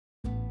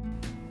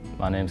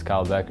My name's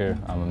Bekker.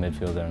 I'm a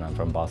midfielder and I'm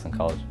from Boston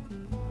College.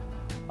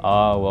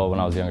 Well, when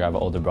I was younger, I have an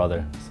older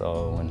brother.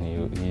 So when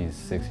he's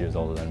 6 years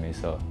older than me.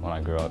 So when I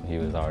grew up, he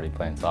was already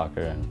playing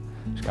soccer and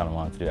just kind of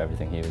wanted to do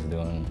everything he was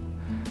doing.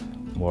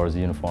 Wore his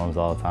uniforms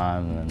all the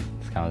time and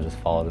just kind of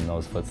just followed in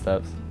those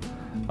footsteps.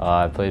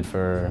 I played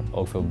for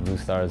Oakville Blue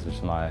Stars, which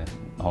is my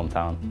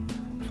hometown,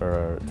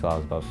 until I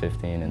was about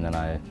 15, and then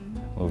I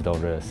moved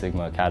over to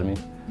Sigma Academy,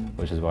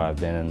 which is where I've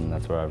been, and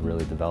that's where I've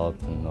really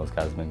developed, and those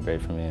guys have been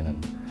great for me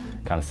and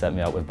kind of set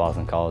me up with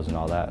Boston College and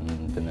all that,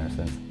 and been there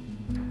since.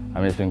 I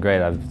mean, it's been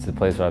great. It's a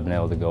place where I've been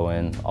able to go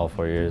in all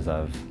 4 years.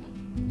 I've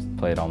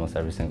played almost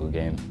every single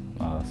game,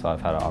 so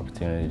I've had an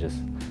opportunity to just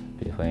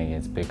be playing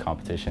against big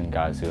competition,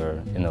 guys who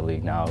are in the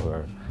league now, who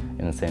are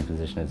in the same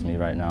position as me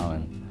right now,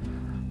 and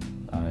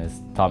it's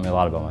taught me a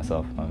lot about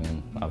myself. I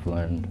mean, I've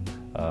learned,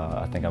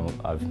 I think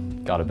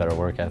I've got a better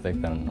work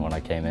ethic than when I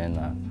came in.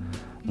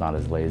 Not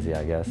as lazy,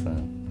 I guess,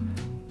 and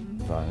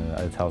so, I mean,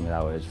 it's helped me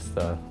that way, just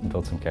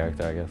build some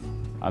character, I guess.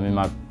 I mean,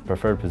 my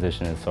preferred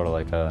position is sort of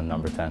like a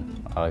number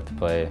 10. I like to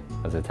play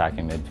as an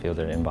attacking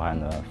midfielder in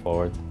behind the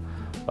forwards.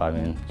 But I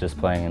mean, just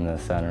playing in the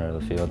center of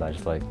the field, I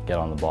just like get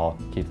on the ball,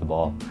 keep the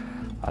ball.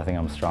 I think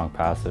I'm a strong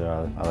passer.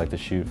 I like to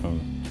shoot from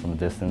a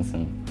distance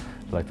and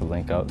I like to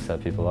link up,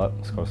 set people up,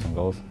 score some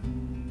goals.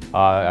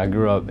 I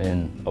grew up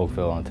in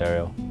Oakville,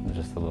 Ontario,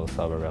 just a little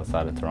suburb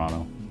outside of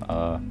Toronto.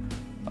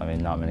 I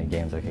mean, not many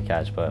games I could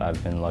catch, but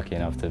I've been lucky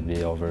enough to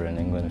be over in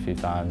England a few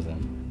times,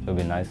 and it would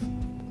be nice to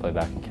play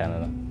back in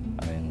Canada.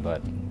 I mean,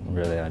 but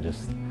really I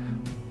just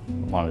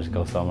want to just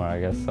go somewhere,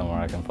 I guess,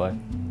 somewhere I can play.